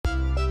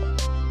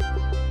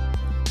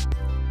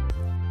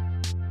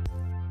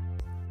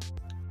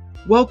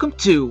Welcome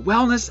to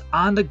Wellness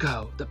on the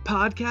Go, the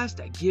podcast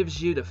that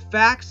gives you the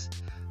facts,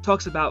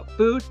 talks about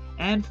food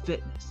and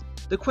fitness.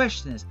 The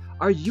question is,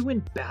 are you in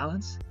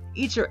balance?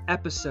 Each of our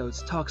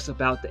episodes talks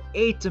about the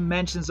 8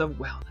 dimensions of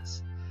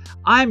wellness.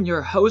 I'm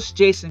your host,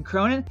 Jason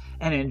Cronan,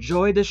 and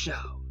enjoy the show.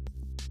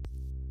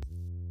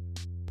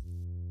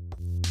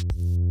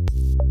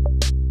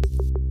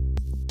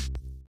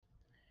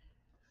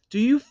 Do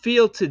you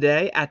feel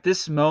today, at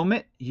this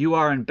moment, you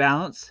are in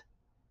balance?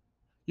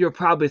 You're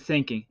probably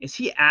thinking, is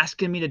he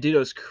asking me to do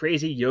those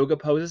crazy yoga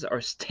poses or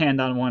stand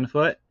on one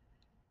foot?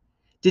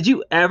 Did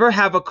you ever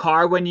have a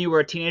car when you were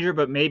a teenager,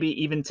 but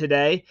maybe even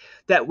today,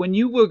 that when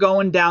you were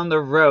going down the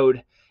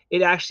road,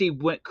 it actually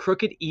went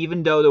crooked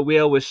even though the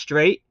wheel was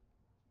straight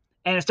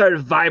and it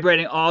started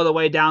vibrating all the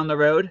way down the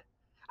road?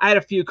 I had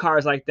a few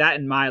cars like that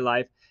in my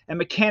life, and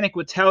mechanic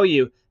would tell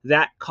you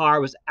that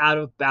car was out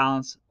of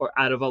balance or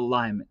out of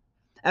alignment.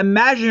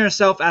 Imagine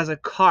yourself as a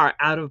car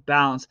out of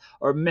balance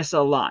or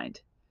misaligned.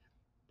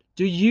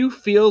 Do you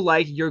feel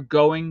like you're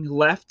going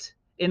left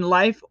in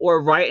life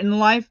or right in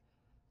life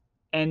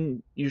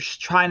and you're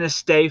trying to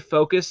stay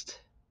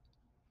focused?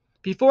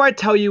 Before I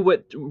tell you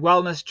what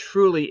wellness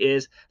truly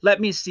is,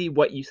 let me see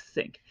what you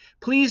think.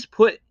 Please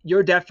put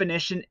your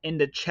definition in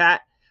the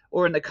chat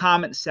or in the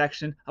comment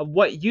section of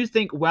what you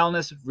think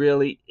wellness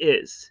really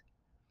is.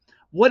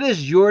 What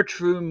is your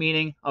true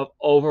meaning of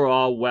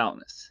overall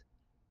wellness?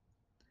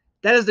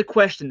 That is the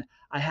question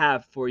I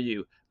have for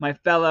you, my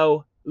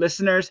fellow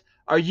listeners.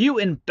 Are you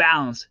in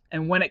balance?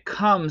 And when it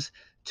comes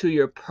to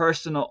your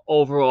personal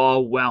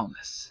overall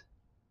wellness?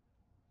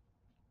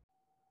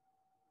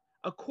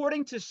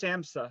 According to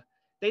SAMHSA,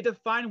 they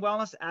define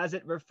wellness as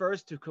it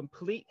refers to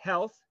complete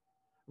health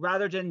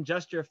rather than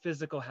just your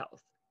physical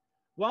health.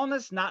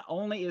 Wellness not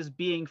only is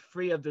being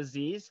free of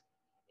disease,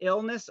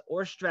 illness,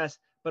 or stress,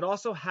 but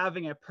also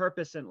having a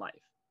purpose in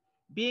life,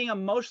 being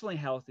emotionally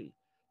healthy,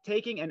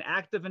 taking an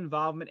active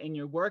involvement in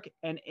your work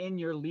and in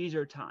your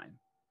leisure time,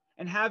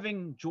 and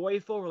having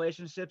joyful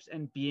relationships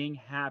and being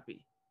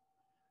happy.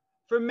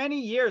 For many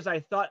years, I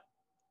thought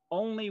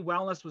only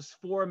wellness was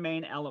 4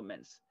 main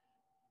elements.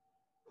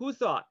 Who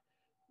thought?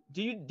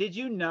 Did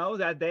you know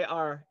that there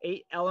are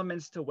 8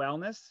 elements to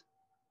wellness?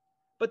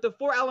 But the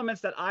 4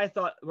 elements that I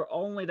thought were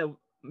only the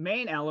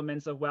main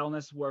elements of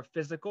wellness were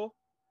physical,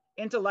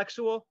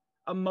 intellectual,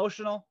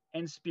 emotional,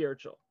 and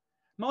spiritual.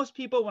 Most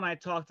people, when I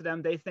talk to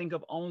them, they think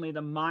of only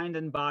the mind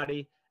and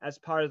body as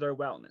part of their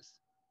wellness.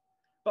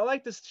 But I'd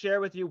like to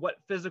share with you what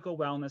physical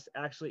wellness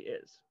actually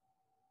is.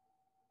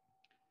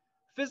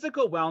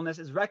 Physical wellness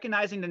is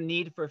recognizing the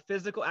need for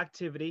physical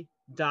activity,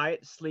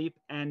 diet, sleep,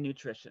 and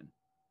nutrition.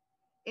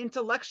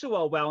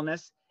 Intellectual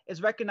wellness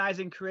is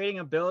recognizing creating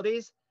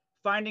abilities,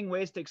 finding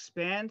ways to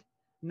expand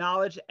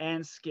knowledge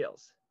and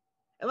skills.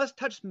 And let's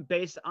touch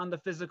base on the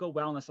physical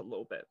wellness a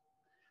little bit.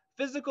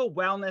 Physical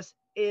wellness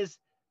is,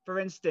 for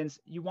instance,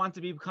 you want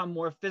to become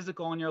more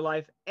physical in your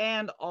life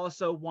and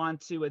also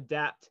want to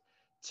adapt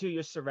to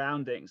your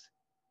surroundings.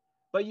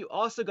 But you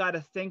also got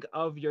to think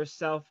of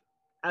yourself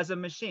as a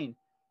machine.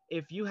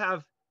 If you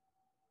have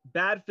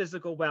bad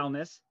physical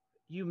wellness,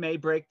 you may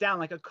break down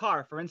like a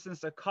car. For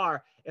instance, a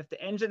car, if the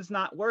engine's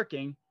not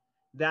working,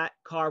 that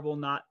car will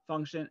not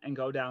function and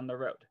go down the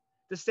road.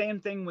 The same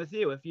thing with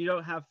you. If you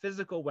don't have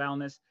physical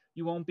wellness,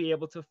 you won't be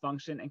able to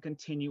function and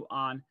continue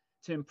on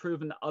to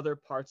improve in the other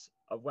parts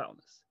of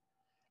wellness.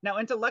 Now,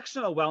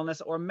 intellectual wellness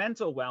or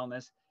mental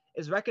wellness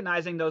is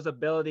recognizing those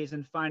abilities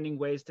and finding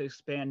ways to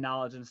expand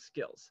knowledge and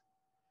skills.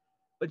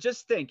 But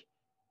just think,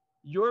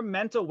 your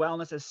mental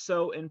wellness is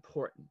so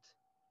important.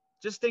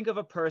 Just think of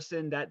a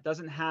person that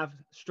doesn't have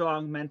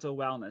strong mental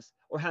wellness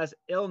or has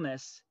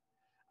illness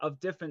of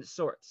different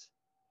sorts.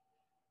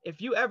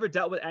 If you ever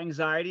dealt with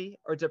anxiety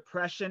or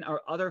depression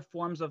or other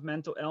forms of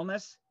mental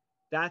illness,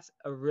 that's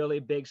a really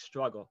big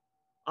struggle.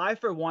 I,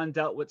 for one,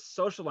 dealt with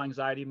social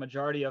anxiety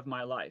majority of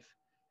my life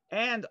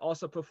and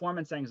also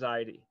performance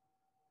anxiety.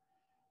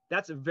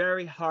 That's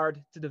very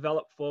hard to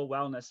develop full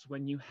wellness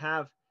when you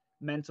have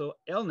mental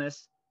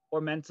illness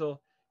or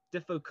mental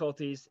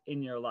difficulties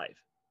in your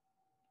life.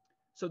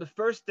 So the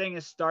first thing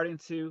is starting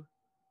to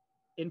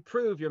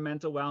improve your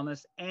mental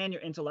wellness and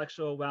your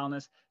intellectual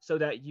wellness so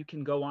that you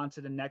can go on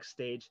to the next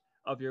stage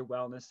of your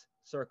wellness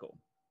circle.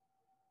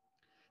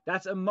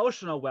 That's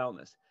emotional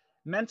wellness.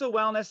 Mental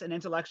wellness and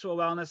intellectual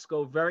wellness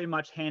go very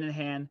much hand in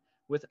hand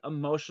with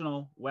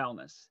emotional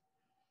wellness.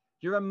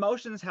 Your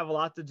emotions have a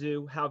lot to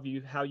do how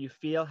you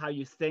feel, how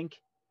you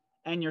think,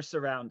 and your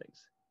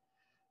surroundings.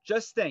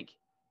 Just think,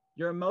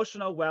 your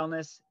emotional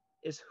wellness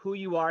is who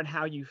you are and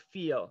how you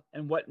feel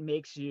and what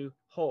makes you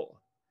whole.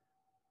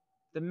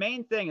 The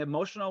main thing,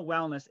 emotional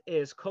wellness,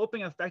 is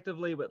coping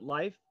effectively with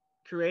life,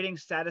 creating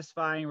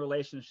satisfying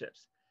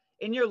relationships.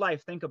 In your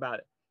life, think about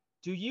it.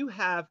 Do you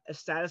have a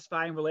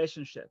satisfying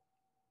relationship?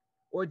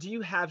 Or do you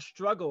have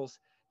struggles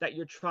that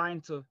you're trying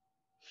to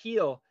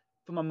heal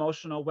from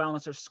emotional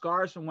wellness or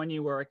scars from when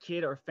you were a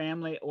kid or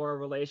family or a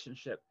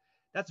relationship?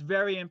 That's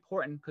very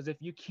important because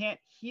if you can't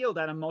heal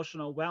that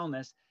emotional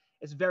wellness,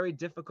 it's very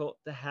difficult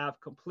to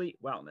have complete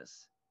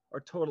wellness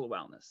or total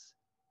wellness.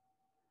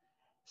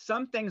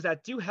 Some things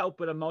that do help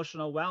with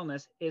emotional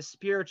wellness is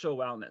spiritual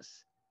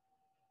wellness.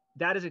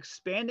 That is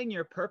expanding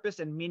your purpose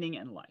and meaning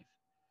in life.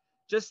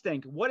 Just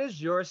think, what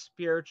is your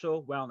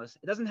spiritual wellness?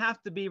 It doesn't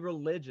have to be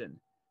religion.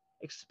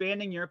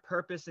 Expanding your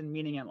purpose and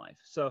meaning in life.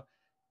 So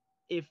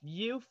if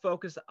you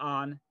focus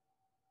on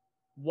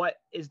what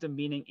is the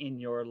meaning in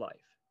your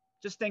life,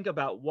 just think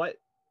about what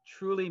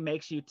truly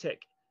makes you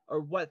tick, or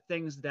what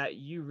things that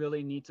you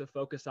really need to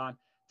focus on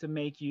to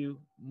make you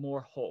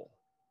more whole.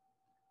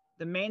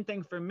 The main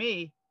thing for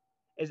me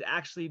is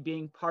actually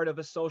being part of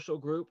a social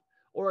group,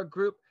 or a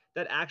group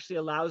that actually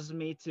allows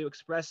me to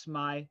express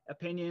my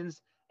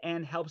opinions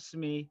and helps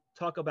me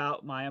talk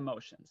about my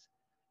emotions.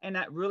 And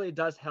that really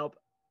does help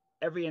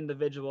every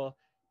individual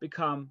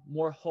become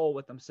more whole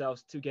with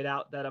themselves, to get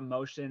out that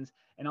emotions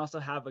and also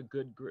have a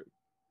good group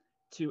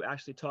to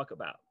actually talk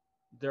about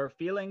their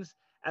feelings,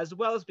 as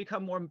well as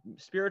become more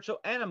spiritual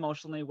and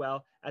emotionally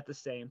well at the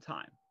same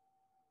time.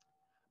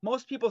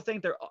 Most people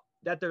think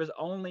that there's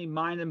only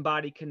mind and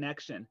body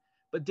connection,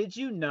 but did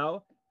you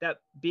know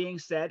that being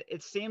said,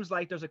 it seems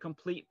like there's a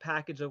complete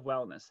package of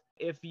wellness.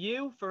 If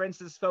you, for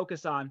instance,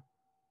 focus on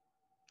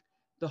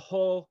the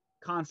whole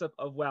concept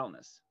of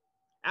wellness,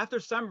 after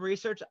some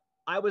research,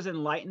 I was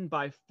enlightened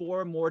by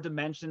 4 more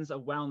dimensions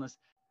of wellness.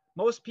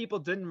 Most people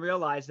didn't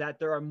realize that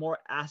there are more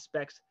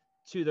aspects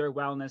to their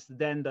wellness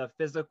than the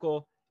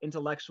physical,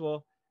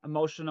 intellectual,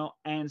 emotional,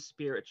 and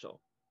spiritual.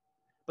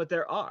 But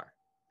there are.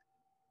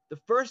 The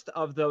first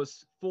of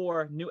those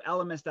 4 new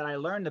elements that I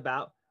learned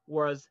about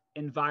was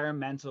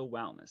environmental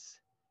wellness.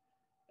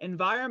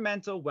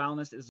 Environmental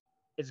wellness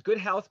is good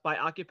health by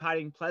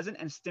occupying pleasant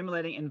and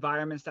stimulating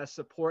environments that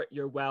support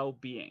your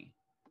well-being.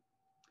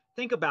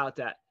 Think about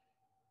that.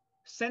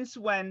 Since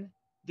when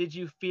did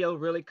you feel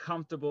really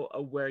comfortable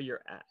of where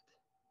you're at?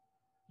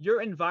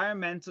 Your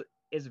environment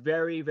is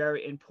very,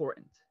 very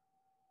important.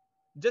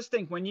 Just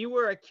think, when you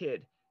were a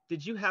kid,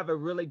 did you have a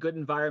really good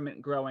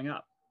environment growing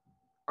up?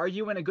 Are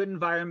you in a good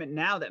environment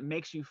now that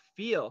makes you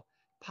feel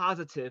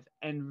positive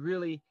and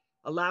really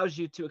allows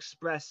you to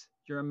express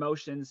your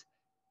emotions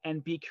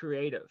and be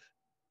creative?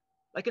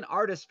 Like an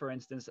artist, for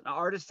instance, an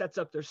artist sets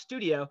up their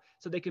studio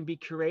so they can be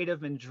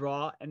creative and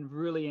draw and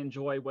really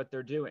enjoy what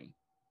they're doing.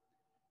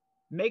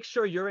 Make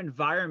sure your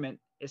environment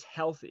is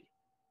healthy.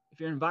 If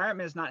your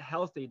environment is not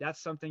healthy,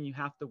 that's something you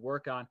have to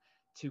work on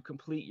to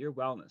complete your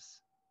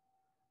wellness.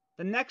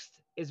 The next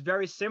is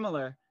very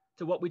similar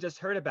to what we just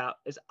heard about,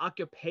 is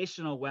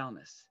occupational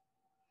wellness.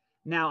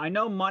 Now, I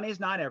know money is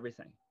not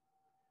everything,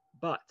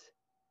 but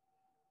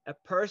a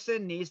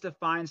person needs to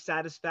find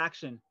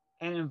satisfaction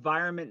and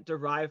environment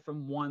derived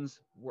from one's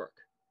work.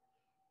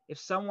 If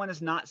someone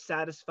is not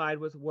satisfied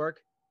with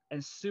work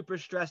and super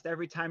stressed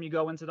every time you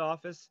go into the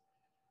office,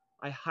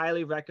 I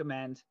highly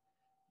recommend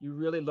you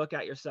really look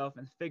at yourself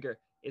and figure,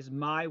 is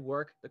my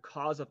work the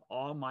cause of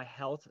all my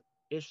health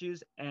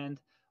issues and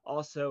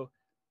also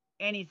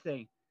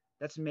anything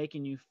that's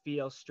making you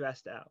feel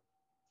stressed out?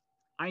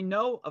 I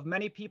know of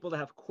many people that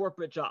have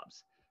corporate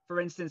jobs.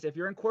 For instance, if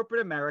you're in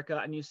corporate America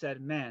and you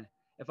said, man,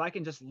 if I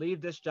can just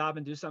leave this job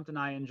and do something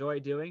I enjoy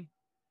doing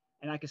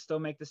and I can still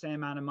make the same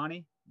amount of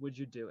money, would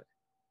you do it?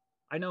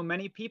 I know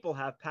many people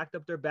have packed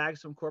up their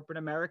bags from corporate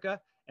America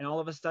and all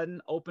of a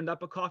sudden opened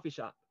up a coffee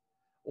shop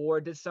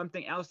or did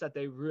something else that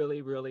they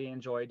really, really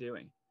enjoy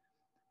doing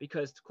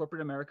because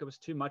corporate America was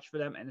too much for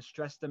them and it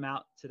stressed them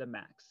out to the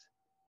max.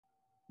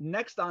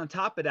 Next on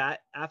top of that,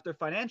 after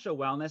financial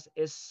wellness,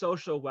 is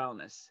social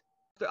wellness.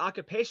 After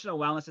occupational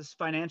wellness is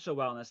financial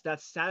wellness.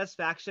 That's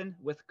satisfaction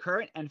with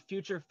current and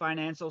future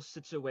financial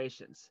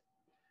situations.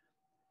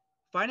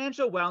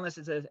 Financial wellness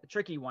is a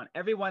tricky one.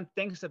 Everyone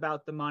thinks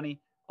about the money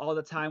all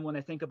the time when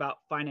they think about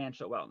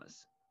financial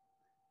wellness.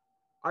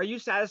 Are you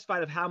satisfied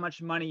with how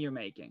much money you're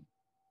making?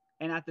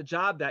 And at the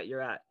job that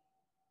you're at,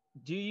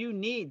 do you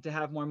need to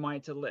have more money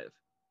to live?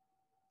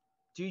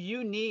 Do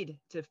you need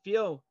to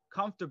feel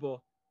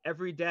comfortable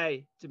every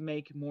day to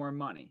make more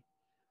money?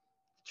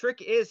 The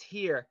trick is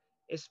here,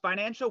 is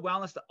financial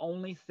wellness the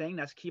only thing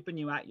that's keeping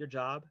you at your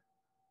job?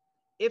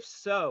 If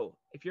so,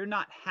 if you're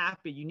not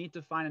happy, you need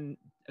to find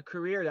a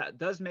career that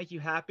does make you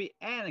happy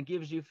and it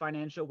gives you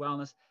financial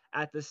wellness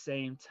at the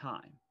same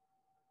time.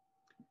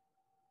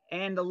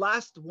 And the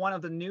last one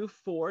of the new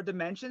 4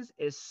 dimensions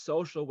is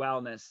social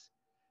wellness.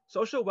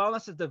 Social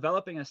wellness is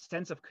developing a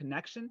sense of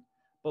connection,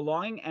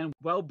 belonging, and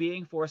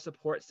well-being for a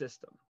support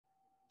system.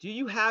 Do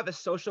you have a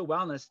social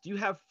wellness? Do you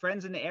have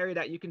friends in the area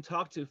that you can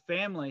talk to,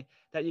 family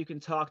that you can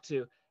talk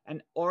to?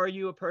 And are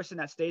you a person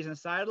that stays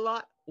inside a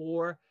lot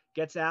or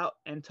gets out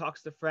and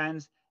talks to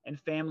friends and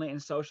family and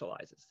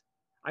socializes?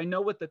 I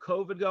know with the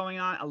COVID going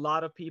on, a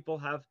lot of people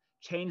have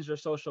changed their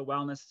social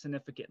wellness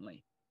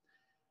significantly.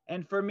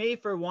 And for me,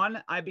 for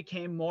one, I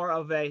became more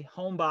of a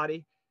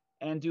homebody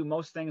and do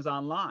most things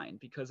online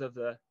because of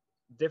the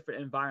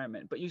different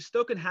environment. But you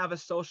still can have a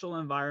social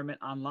environment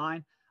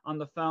online, on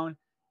the phone,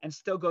 and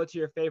still go to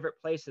your favorite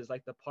places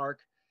like the park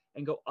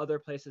and go other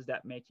places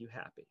that make you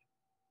happy.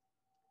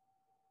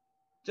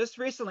 Just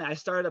recently, I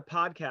started a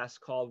podcast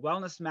called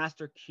Wellness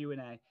Master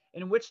Q&A,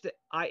 in which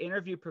I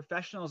interview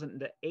professionals in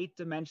the 8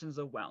 dimensions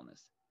of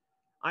wellness.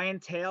 I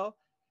entail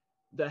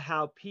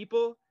how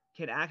people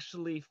can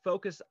actually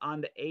focus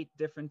on the 8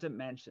 different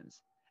dimensions,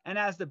 and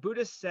as the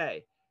Buddhists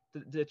say,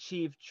 to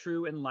achieve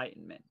true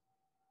enlightenment.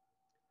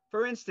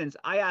 For instance,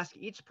 I ask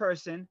each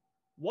person,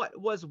 what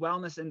was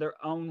wellness in their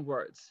own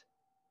words?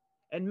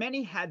 And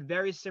many had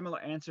very similar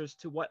answers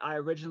to what I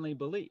originally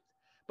believed.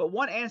 But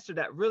one answer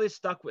that really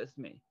stuck with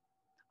me,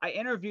 I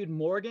interviewed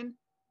Morgan,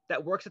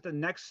 that works at the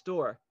Next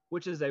Door,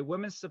 which is a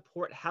women's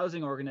support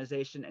housing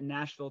organization in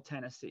Nashville,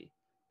 Tennessee.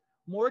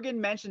 Morgan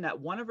mentioned that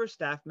one of her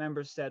staff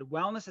members said,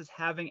 wellness is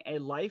having a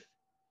life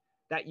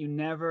that you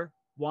never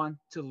want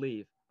to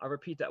leave. I'll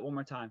repeat that one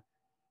more time.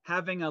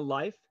 Having a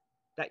life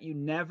that you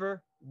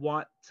never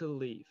want to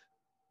leave.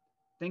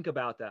 Think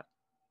about that.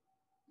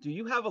 Do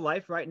you have a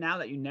life right now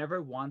that you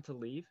never want to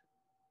leave?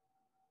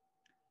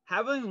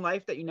 Having a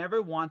life that you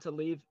never want to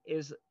leave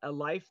is a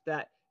life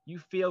that you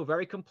feel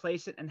very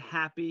complacent and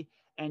happy,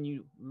 and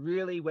you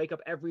really wake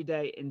up every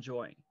day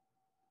enjoying.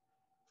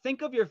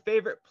 Think of your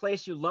favorite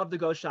place you love to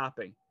go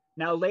shopping.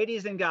 Now,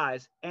 ladies and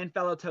guys and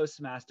fellow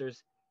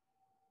Toastmasters,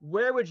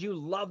 where would you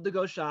love to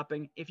go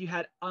shopping if you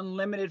had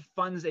unlimited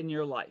funds in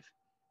your life?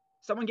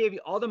 Someone gave you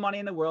all the money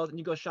in the world and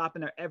you go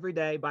shopping there every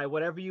day, buy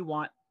whatever you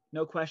want,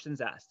 no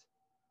questions asked.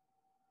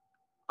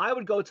 I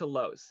would go to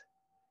Lowe's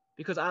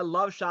because I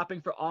love shopping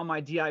for all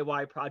my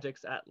DIY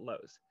projects at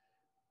Lowe's.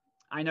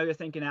 I know you're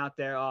thinking out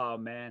there, oh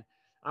man,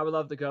 I would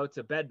love to go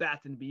to Bed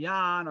Bath &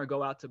 Beyond or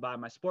go out to buy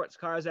my sports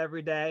cars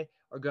every day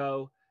or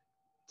go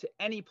to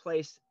any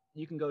place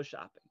you can go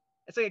shopping.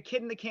 It's like a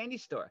kid in the candy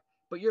store,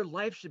 but your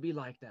life should be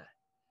like that.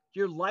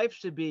 Your life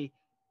should be,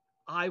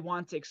 I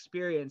want to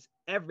experience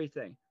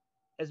everything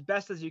as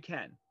best as you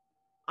can.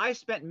 I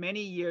spent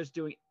many years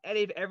doing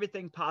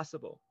everything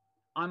possible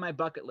on my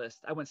bucket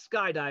list. I went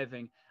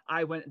skydiving.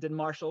 I did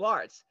martial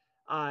arts.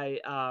 I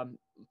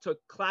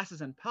took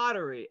classes in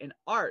pottery and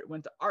art,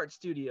 went to art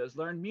studios,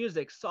 learned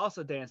music,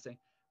 salsa dancing,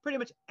 pretty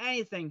much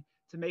anything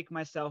to make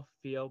myself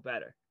feel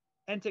better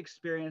and to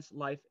experience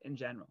life in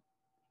general.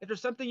 If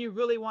there's something you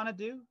really want to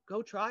do,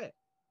 go try it.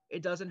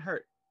 It doesn't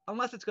hurt,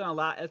 unless it's going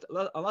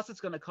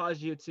to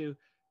cause you to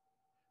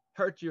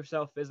hurt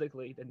yourself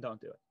physically, then don't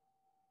do it.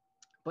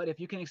 But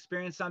if you can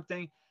experience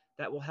something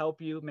that will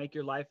help you make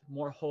your life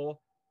more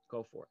whole,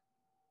 go for it.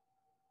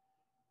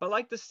 But I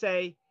like to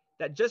say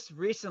that just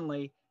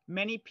recently,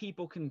 many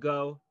people can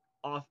go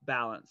off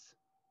balance.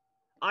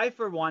 I,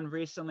 for one,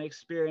 recently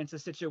experienced a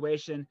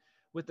situation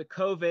with the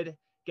COVID,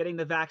 getting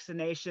the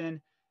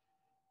vaccination.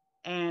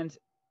 And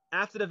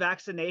after the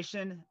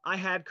vaccination, I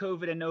had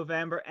COVID in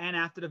November. And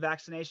after the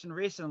vaccination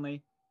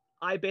recently,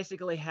 I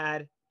basically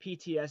had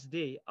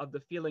PTSD of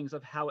the feelings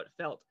of how it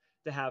felt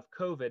to have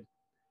COVID.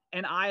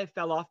 And I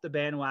fell off the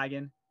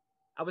bandwagon.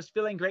 I was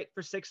feeling great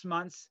for 6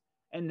 months.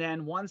 And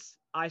then once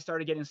I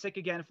started getting sick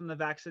again from the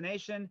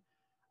vaccination,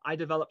 I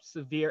developed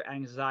severe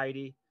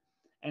anxiety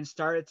and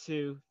started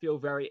to feel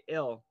very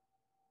ill.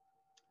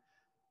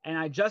 And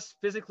I just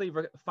physically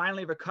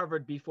finally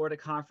recovered before the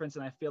conference,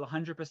 and I feel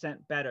 100%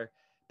 better.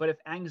 But if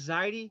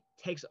anxiety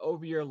takes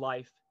over your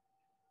life,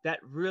 that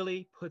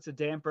really puts a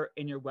damper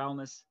in your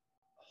wellness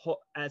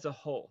as a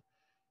whole.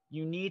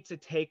 You need to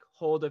take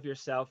hold of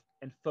yourself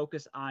and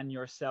focus on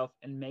yourself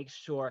and make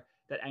sure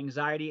that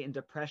anxiety and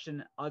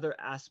depression, other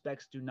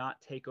aspects do not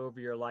take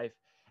over your life.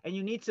 And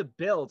you need to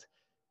build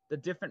the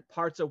different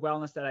parts of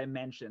wellness that I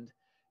mentioned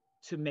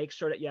to make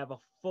sure that you have a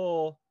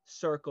full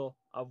circle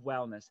of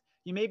wellness.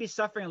 You may be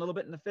suffering a little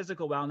bit in the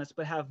physical wellness,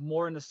 but have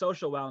more in the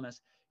social wellness.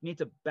 You need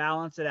to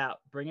balance it out,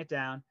 bring it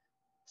down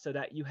so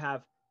that you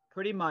have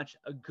pretty much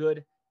a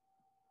good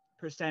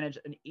percentage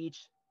in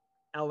each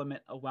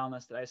element of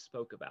wellness that I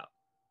spoke about.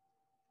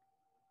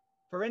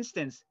 For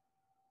instance,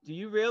 do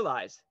you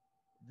realize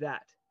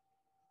that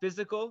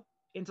physical,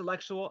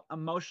 intellectual,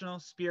 emotional,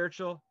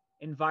 spiritual,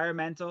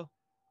 environmental,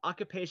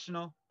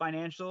 occupational,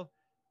 financial,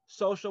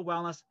 social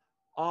wellness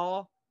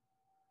all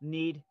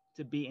need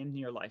to be in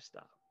your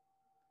lifestyle?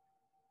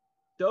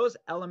 Those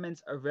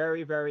elements are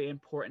very, very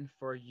important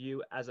for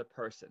you as a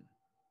person.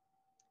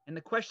 And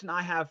the question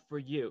I have for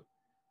you,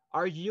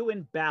 are you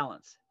in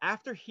balance?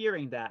 After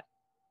hearing that,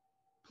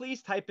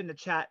 please type in the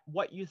chat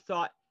what you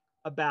thought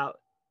about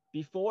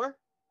before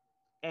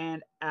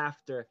and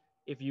after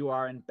if you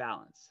are in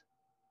balance.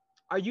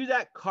 Are you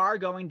that car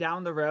going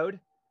down the road,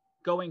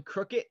 going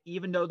crooked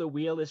even though the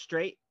wheel is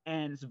straight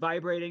and it's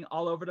vibrating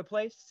all over the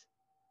place?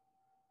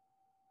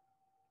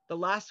 The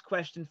last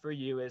question for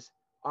you is,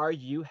 are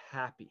you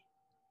happy?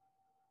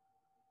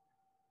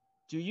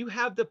 Do you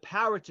have the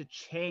power to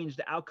change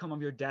the outcome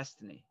of your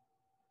destiny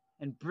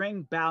and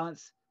bring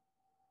balance,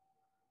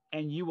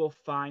 and you will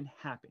find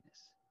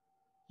happiness?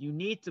 You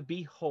need to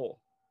be whole,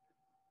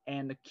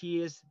 and the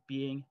key is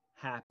being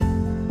happy.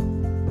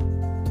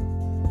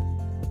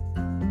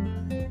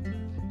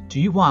 Do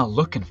you want to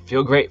look and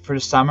feel great for the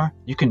summer?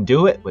 You can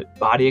do it with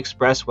Body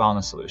Express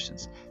Wellness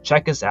Solutions.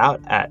 Check us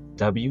out at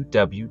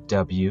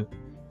www.bodyexpress.com.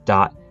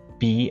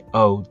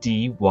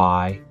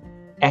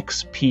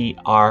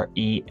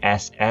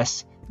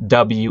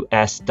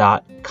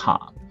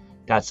 bodyexpressws.com.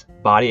 That's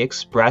Body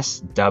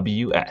Express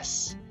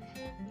WS.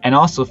 And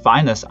also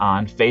find us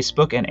on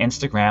Facebook and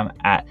Instagram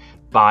at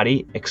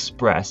Body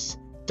Express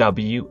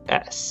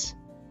WS.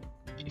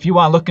 If you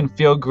want to look and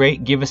feel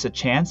great, give us a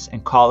chance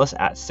and call us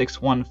at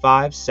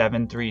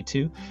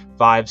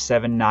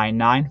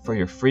 615-732-5799 for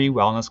your free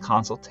wellness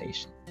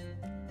consultation.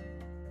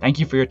 Thank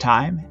you for your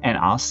time, and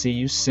I'll see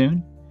you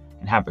soon,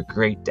 and have a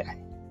great day.